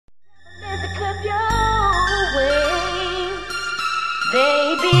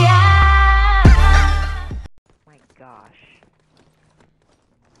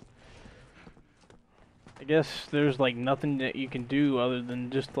guess there's like nothing that you can do other than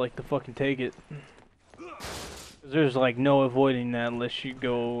just like to fucking take it. There's like no avoiding that unless you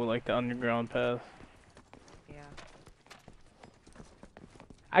go like the underground path. Yeah.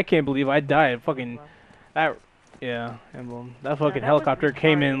 I can't believe I died. Fucking Well, that. Yeah, emblem. That no, fucking that was helicopter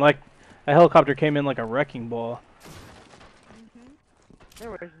came in retarded. like a helicopter came in like a wrecking ball. Mhm.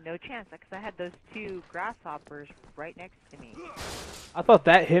 There was no chance because I had those two grasshoppers right next to me. I thought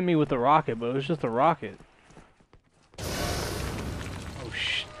that hit me with the rocket, but it was just a rocket. Oh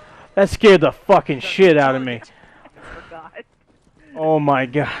sh! That scared the fucking shit out of me. I forgot. Oh my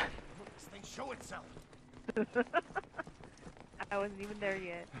god. This thing show itself. I wasn't even there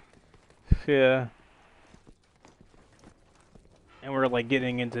yet. Yeah. And we're like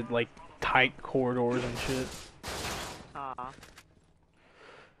getting into like tight corridors and shit. Aw.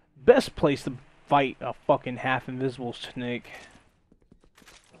 Best place to fight a fucking half invisible snake.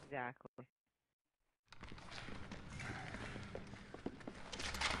 Exactly.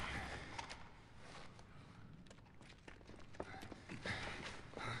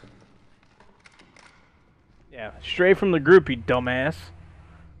 Yeah, straight from the group, you dumbass.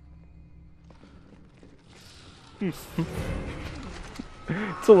 It's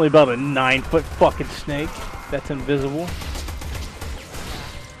only about a 9-foot fucking snake that's invisible.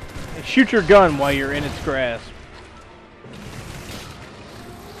 And shoot your gun while you're in its grasp.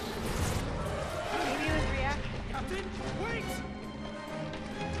 Maybe it was reaction. Captain, wait!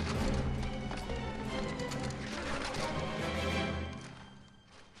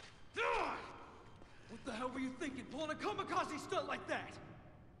 What the hell were you thinking, pulling a kamikaze stunt like that?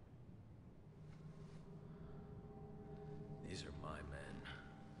 These are my men.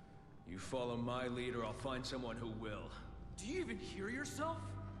 You follow my lead or I'll find someone who will. Do you even hear yourself?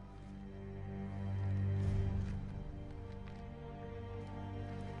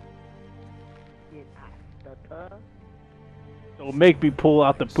 Did I stutter? Don't make me pull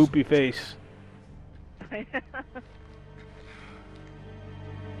out the poopy face.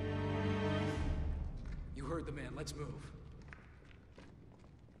 You heard the man, let's move.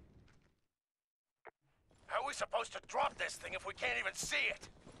 How are we supposed to drop this thing if we can't even see it?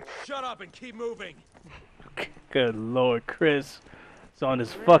 Shut up and keep moving. Good lord, Chris. It's on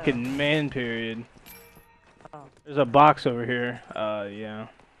his fucking man period. Oh. There's a box over here. Yeah.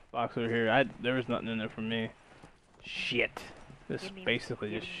 Box over here. There was nothing in there for me. Shit. This is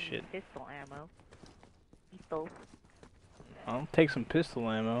basically just shit. Pistol ammo. Pistol. I'll take some pistol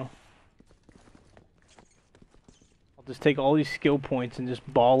ammo. I'll just take all these skill points and just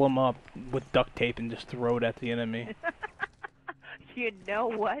ball them up with duct tape and just throw it at the enemy. You know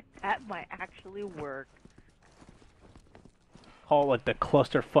what? That might actually work. Call it like the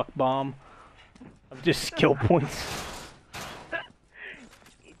clusterfuck bomb of just skill points.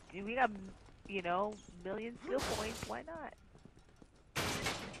 We got, you know, million skill points. Why not?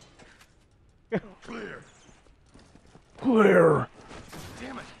 Clear. Clear.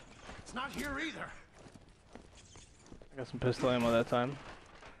 Damn it. It's not here either. I got some pistol ammo that time.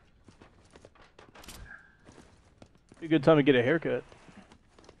 Be a good time to get a haircut.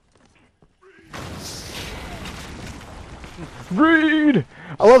 Reed!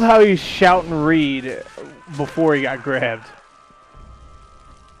 I love how he's shouting Reed before he got grabbed.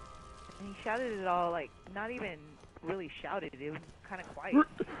 And he shouted it all, like, not even really shouted. It was kind of quiet.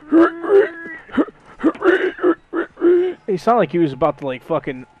 He sounded like he was about to, like,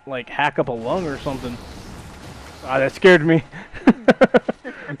 fucking, like, hack up a lung or something. Ah, that scared me. It's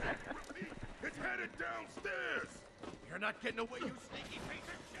headed downstairs. You're not getting away, you sneaky piece of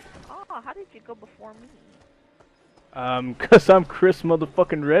shit. Oh, how did you go before me? 'Cause I'm Chris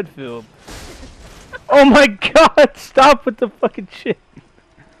motherfucking Redfield. Oh my god, stop with the fucking shit.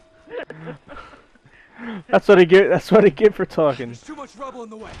 That's what I get for talking. There's too much rubble in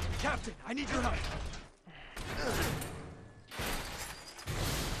the way. Captain, I need your help.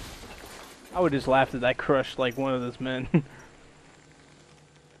 I would just laugh that I crushed like one of those men.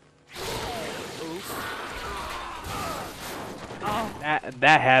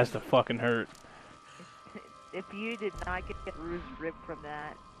 That has to fucking hurt. If you did not get bruised ripped from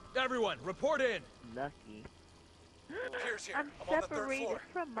that, Everyone, report in. lucky. Piers here. I'm I'm on the third separated floor.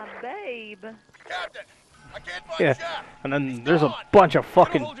 from my babe. Captain, I can't find Yeah, Jack. and then He's there's a gone. bunch of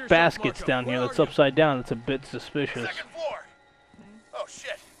fucking hold yourself, baskets Marco. down here Where that's are you? upside down. It's a bit suspicious. Second floor. Oh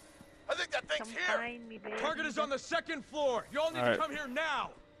shit. I think that thing's Come here. find me, baby. Target is on the second floor. You all need Alright. to come here now.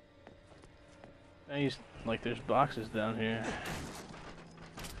 Like there's boxes down here.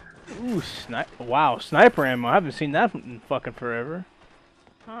 Ooh, wow, sniper ammo. I haven't seen that in fucking forever.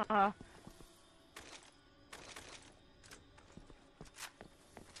 Uh-uh.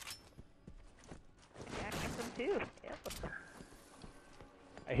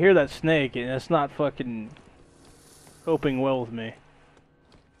 I hear that snake, and it's not fucking coping well with me.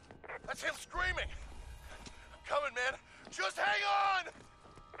 That's him screaming. I'm coming, man. Just hang on.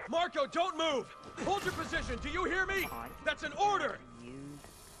 Marco, don't move! Hold your position, do you hear me? On. That's an order! Use.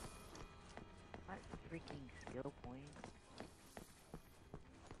 What freaking skill point?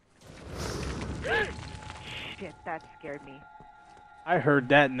 Shit, that scared me. I heard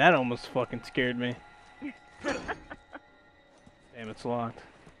that, and that almost fucking scared me. Damn, it's locked.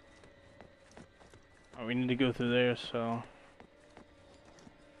 Oh, we need to go through there, so...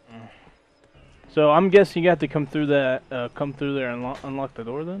 So I'm guessing you have to come through that, come through there and unlock the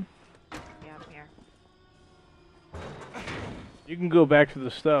door then? Yeah, I'm here. You can go back to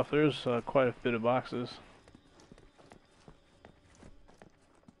the stuff. There's quite a bit of boxes.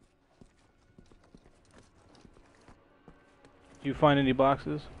 Do you find any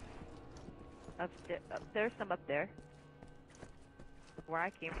boxes? There's some up there. Where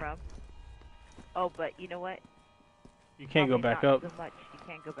I came from. Oh, but you know what? You can't go Probably back not up. So much. You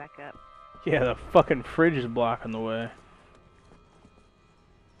can't go back up. Yeah, the fucking fridge is blocking the way.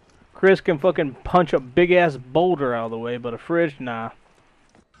 Chris can fucking punch a big ass boulder out of the way, but a fridge, nah.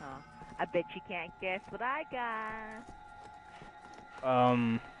 Huh. I bet you can't guess what I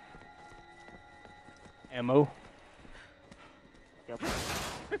got. Ammo. Nope.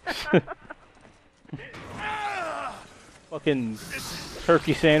 Fucking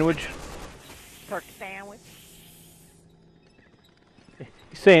turkey sandwich. Turkey sandwich.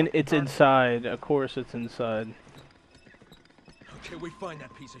 He's saying it's inside. Of course it's inside. Okay, we find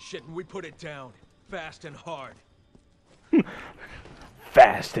that piece of shit and we put it down. Fast and hard.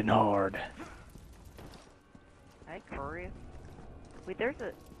 Fast and hard. Hi, curious. Wait, there's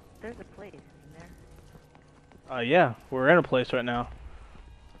a place in there. Yeah, we're in a place right now.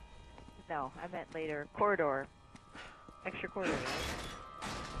 No, I meant later. Corridor. Extra corridor, right?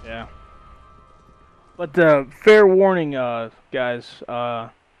 Yeah. But fair warning, guys,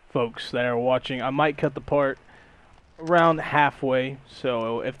 folks that are watching, I might cut the part around halfway.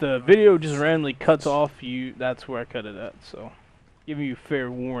 So if the video just randomly cuts off, that's where I cut it at. So giving you fair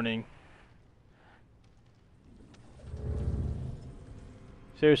warning.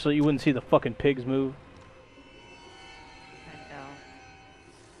 Seriously, you wouldn't see the fucking pigs move? I know.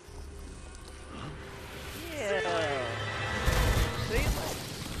 Yeah.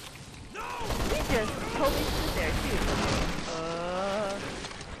 No! He just totally stood there, too.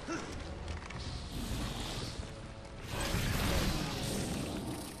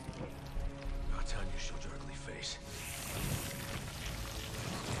 About time you showed your ugly face.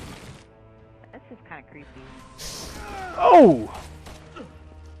 That's just kind of creepy. Oh!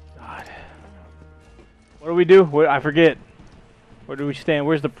 God. What do we do? I forget. Where do we stand?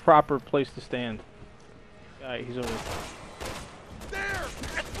 Where's the proper place to stand? Guy, he's over there. There!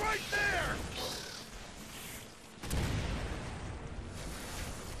 It's right there!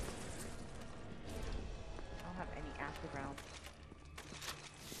 I don't have any acid rounds.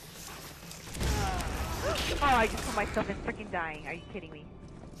 Oh, I just put myself in freaking dying. Are you kidding me?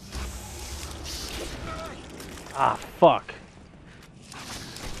 Ah, fuck.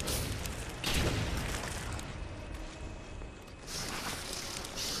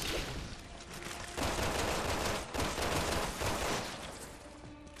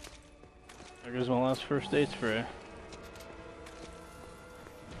 There goes my last first date spray.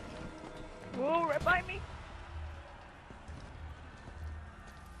 Whoa, right by me.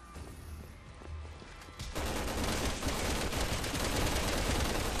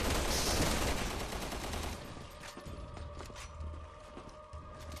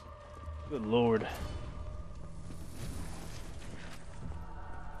 Good lord.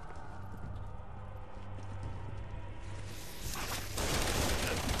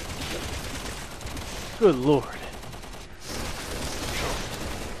 Good lord.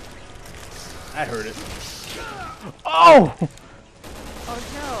 I heard it. Oh! Oh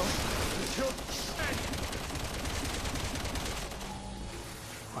no.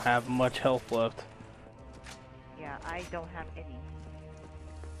 I don't have much health left. Yeah, I don't have any.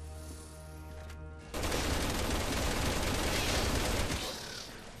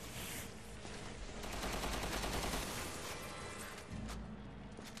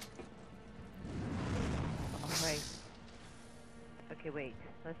 Alright. Okay, wait.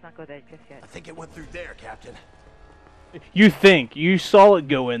 Let's not go there just yet. I think it went through there, Captain. You think. You saw it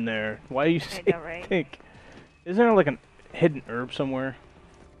go in there. Why do you say know, right? think? Isn't there like a hidden herb somewhere?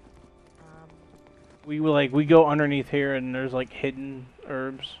 We go underneath here and there's like hidden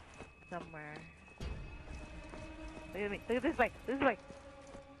herbs. Somewhere. Look at me. Look at this bike. This is bike.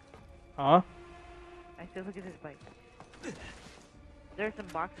 Huh? I said, look at this bike. There's some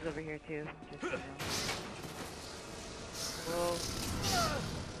boxes over here too. Just, you know. Whoa.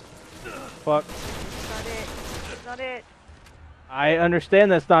 Fuck. That's not it. That's not it. I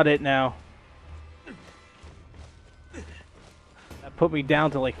understand that's not it now. That put me down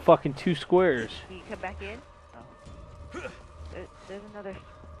to like fucking 2 squares. Can you come back in? Oh. There's another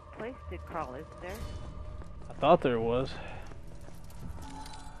place to crawl, isn't there? I thought there was.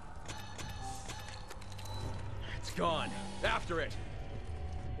 It's gone. After it.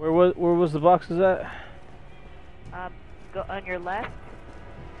 Where was the boxes at? Go on your left.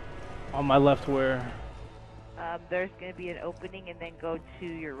 On my left where? There's gonna be an opening, and then go to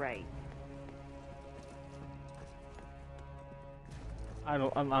your right.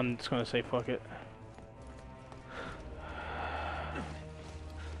 I'm just gonna say fuck it.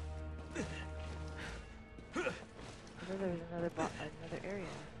 I thought there was another area.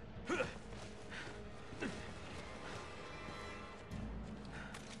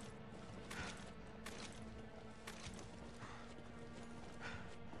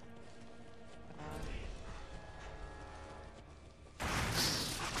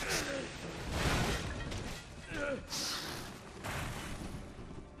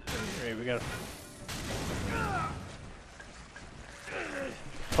 Alright, we gotta.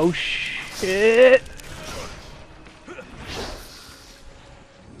 Oh shit!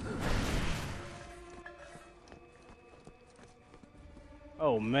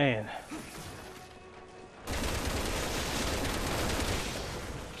 Oh man.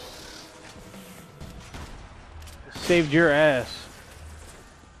 Saved your ass.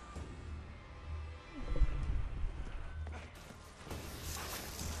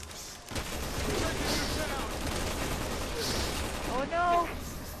 Oh no!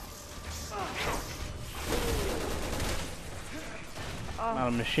 Oh, Out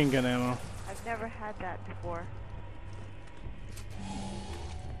of machine gun ammo. I've never had that before.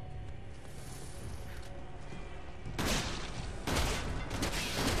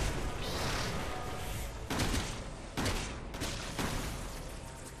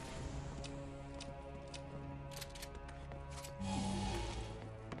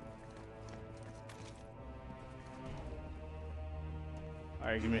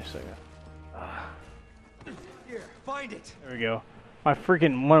 Alright, give me a second. Here, find it. There we go.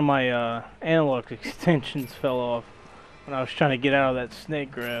 One of my analog extensions fell off when I was trying to get out of that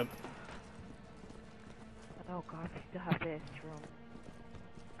snake grab. Oh god, we still have this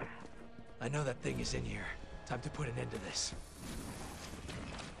room. I know that thing is in here. Time to put an end to this.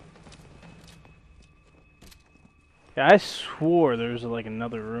 Yeah, I swore there was like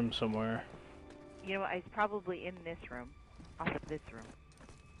another room somewhere. You know what? It's probably in this room. Off of this room.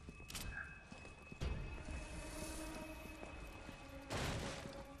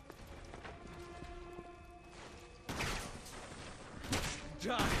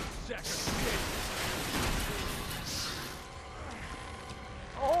 Die, sack of shit.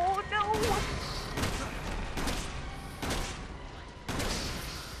 Oh no!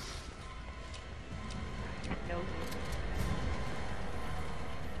 No.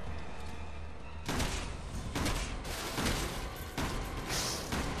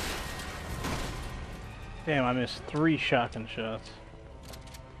 Damn, I missed 3 shotgun shots.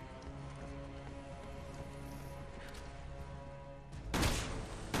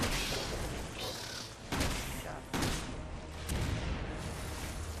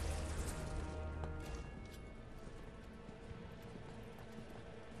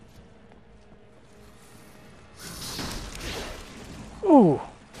 Ooh!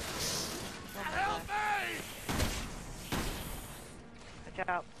 Help me! Watch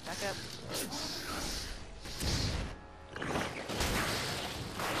out. Back up.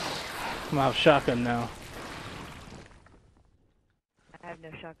 I'm out of shotgun now. I have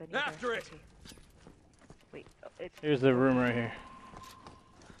no shotgun either. After it! Okay. Wait, oh, it's... Here's the room right here.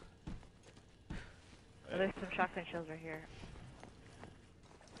 Oh, there's some shotgun shells right here.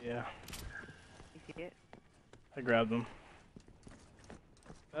 Yeah, You see it? I grabbed them.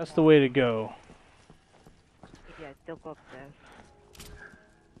 That's the way to go. Yeah, still go upstairs.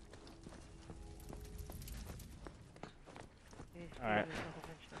 Alright. There's a whole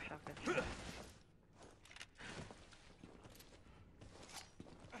bunch of shotgun shells.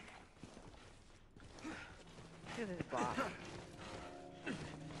 Look at this box.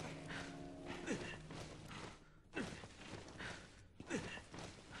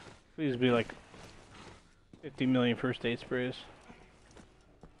 Please be like 50 million first aid sprays.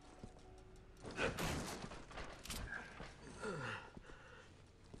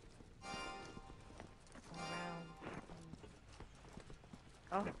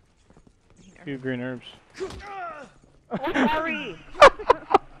 Oh. Few green herbs. Oh, sorry!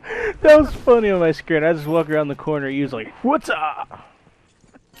 That was funny on my screen. I just walk around the corner. He was like, "What's up?"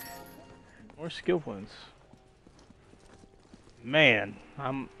 More skill points. Man,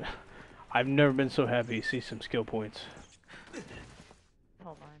 I've never been so happy to see some skill points.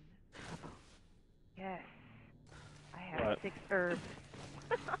 Hold on. Yes. I have What? 6 herbs.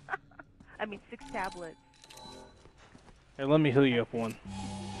 I mean 6 tablets. Here, let me heal you up one.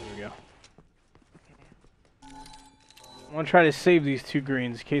 There we go. Okay. I want to try to save these 2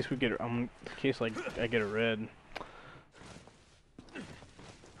 greens in case we get. In case like I get a red.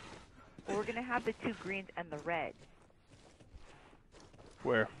 Well, we're gonna have the 2 greens and the red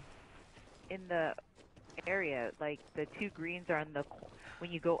Where? in the area. Like the 2 greens are in the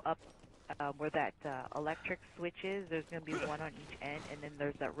when you go up where that electric switch is. There's gonna be one on each end, and then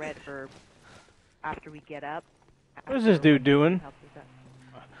there's that red herb after we get up. What is this dude doing? Helps us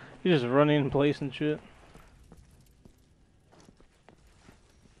up. He's just running in place and shit.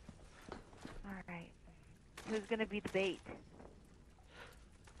 All right. Who's gonna be the bait?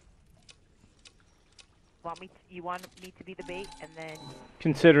 You want me to be the bait, and then.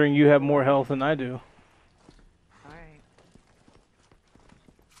 Considering you have more health than I do. All right.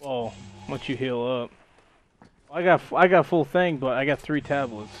 Well, once you heal up. I got full thing, but I got 3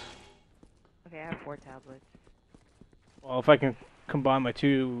 tablets. Okay, I have 4 tablets. Well, if I can combine my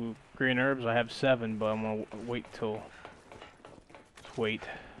 2 green herbs, I have 7, but I'm gonna wait till. Let's wait.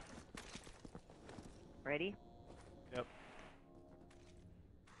 Ready? Yep.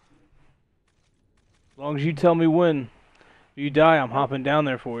 As long as you tell me when. If you die, I'm hopping down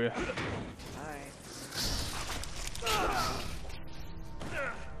there for you. All right.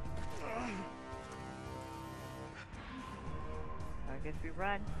 I guess we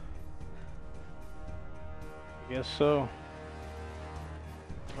run. I guess so.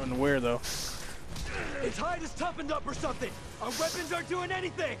 Run where though? Its hide is toughened up or something. Our weapons aren't doing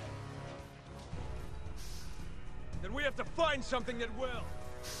anything. Then we have to find something that will.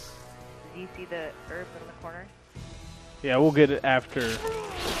 Do you see the herb in the corner? Yeah, we'll get it after.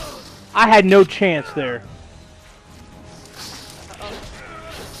 I had no chance there.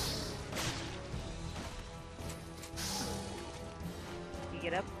 You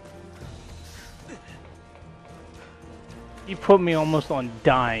get up? You put me almost on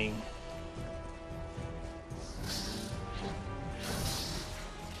dying.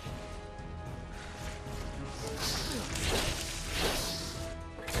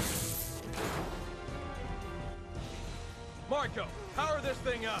 Marco, power this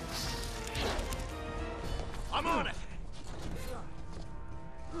thing up. I'm on it.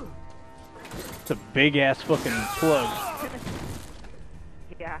 It's a big ass fucking plug.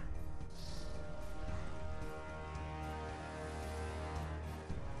 Yeah.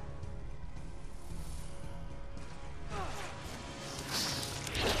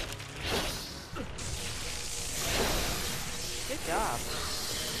 Good job.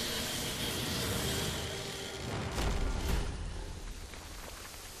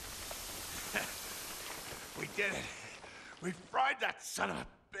 We did it. We fried that son of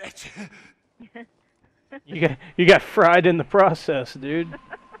a bitch. You got fried in the process, dude.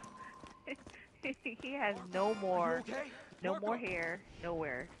 He has no more, Okay? no Marco. more hair,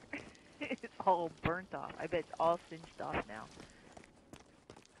 nowhere. It's all burnt off. I bet it's all singed off now.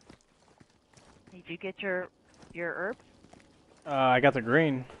 Did you get your herbs? I got the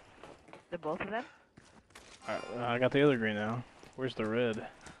green. The both of them? I got the other green now. Where's the red?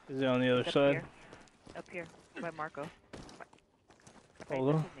 Is it on the other Up side? here. Up here, by Marco. Right, Hold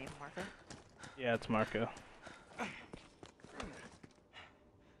on. that's his name, Marco. Yeah, it's Marco.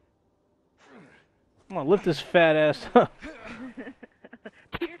 Come on, lift this fat ass up.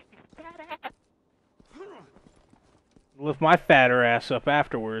 Piers, badass. Lift my fatter ass up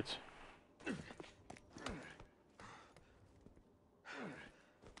afterwards.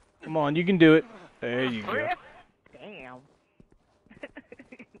 Come on, you can do it. There you go. Damn.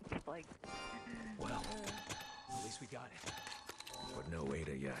 It's like, Well, at least we got it. But no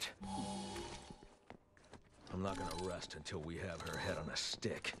Ada yet. I'm not gonna rest until we have her head on a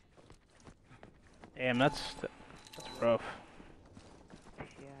stick. Damn, that's rough. yeah.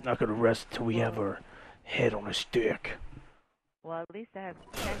 Not gonna rest till we have our head on a stick. Well, at least I have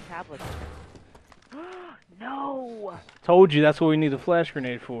 10 tablets. No! Told you that's what we need a flash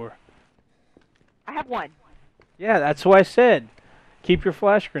grenade for. I have 1. Yeah, that's what I said. Keep your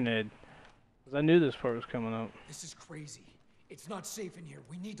flash grenade. 'Cause I knew this part was coming up. This is crazy. It's not safe in here.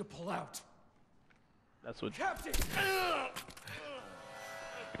 We need to pull out. That's what. Captain!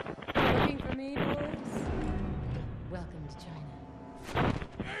 Looking for me, boys? Welcome to China.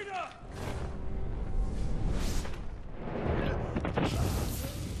 Ada!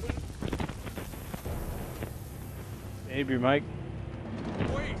 Maybe, Mike.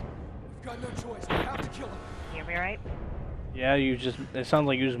 Wait! We've got no choice. We have to kill him. You hear me right? Yeah, you just. It sounds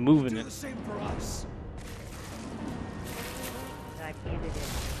like you're just moving Do it. the same for us. And I muted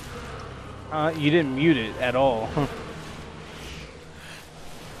it. You didn't mute it at all.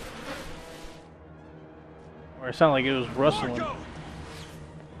 Or it sounded like it was rustling. Marco!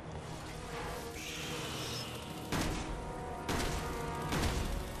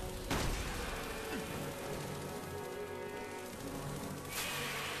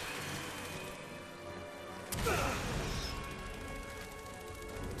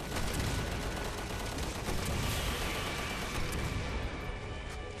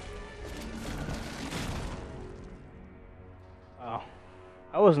 Oh,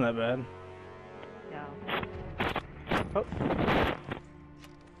 that wasn't that bad. No. Oh.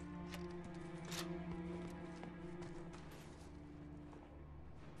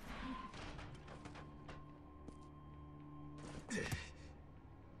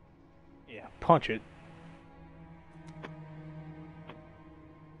 Yeah, punch it.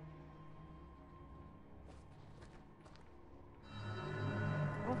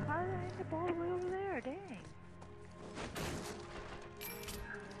 Well, how did I end up all the way over there? Dang.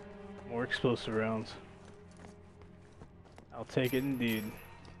 More explosive rounds. I'll take it indeed.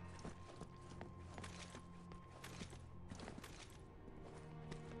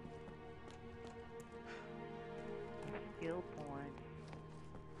 Skill points.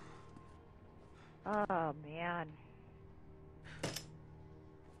 Oh, man.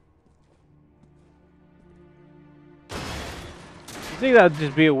 You think that'd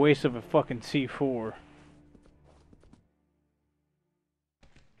just be a waste of a fucking C4?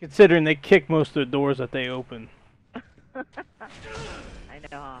 Considering they kick most of the doors that they open. I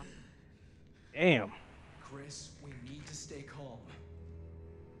know. Damn. Chris, we need to stay calm.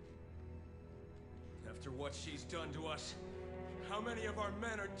 After what she's done to us, how many of our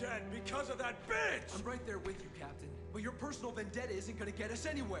men are dead because of that bitch? I'm right there with you, Captain. But your personal vendetta isn't gonna get us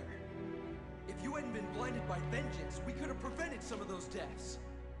anywhere. If you hadn't been blinded by vengeance, we could have prevented some of those deaths.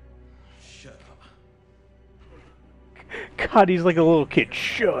 Shut up. God, he's like a little kid.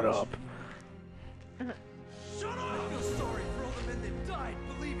 Shut up. Shut I up! feel sorry for all the men that died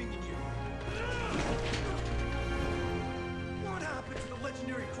believing in you. What happened to the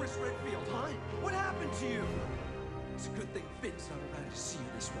legendary Chris Redfield, huh? What happened to you? It's a good thing Finn's not around to see you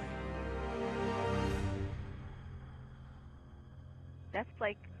this way. That's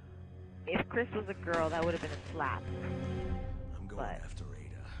like, if Chris was a girl, that would have been a slap. I'm going But- after Ada.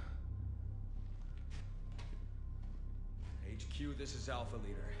 HQ, this is Alpha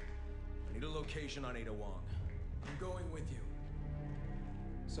Leader. I need a location on Ada Wong. I'm going with you.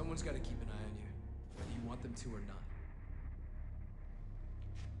 Someone's got to keep an eye on you, whether you want them to or not.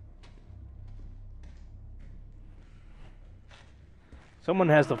 Someone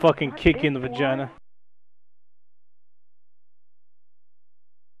has to fucking kick you in the vagina.